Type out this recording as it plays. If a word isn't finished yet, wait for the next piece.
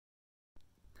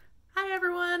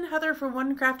Heather from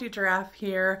One Crafty Giraffe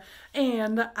here,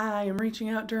 and I am reaching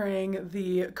out during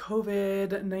the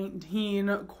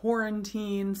COVID-19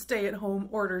 quarantine stay-at-home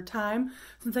order time.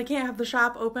 Since I can't have the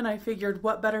shop open, I figured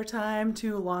what better time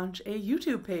to launch a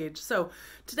YouTube page. So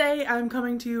today I'm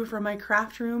coming to you from my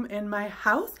craft room in my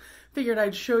house. Figured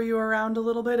I'd show you around a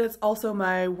little bit. It's also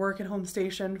my work at home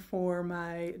station for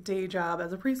my day job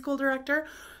as a preschool director.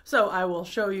 So I will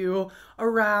show you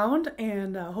around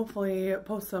and hopefully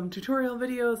post some tutorial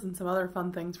videos and some other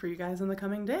fun things for you guys in the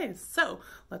coming days. So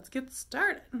let's get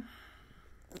started.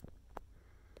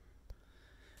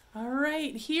 All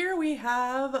right, here we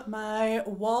have my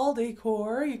wall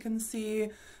decor. You can see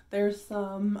there's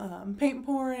some paint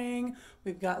pouring.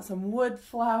 We've got some wood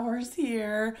flowers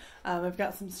here. I've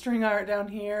got some string art down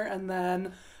here, and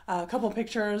then a couple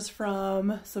pictures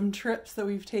from some trips that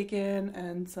we've taken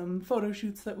and some photo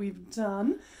shoots that we've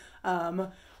done.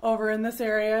 Over in this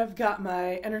area, I've got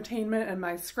my entertainment and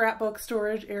my scrapbook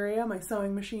storage area, my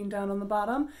sewing machine down on the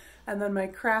bottom, and then my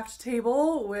craft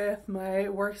table with my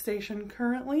workstation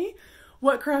currently.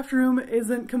 What craft room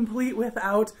isn't complete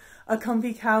without a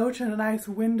comfy couch and a nice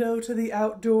window to the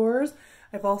outdoors?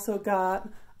 I've also got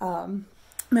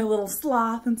my little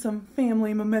sloth and some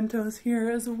family mementos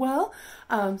here as well.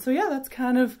 So yeah, that's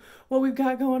kind of what we've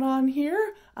got going on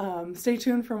here. Stay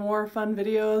tuned for more fun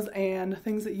videos and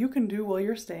things that you can do while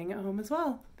you're staying at home as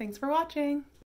well. Thanks for watching.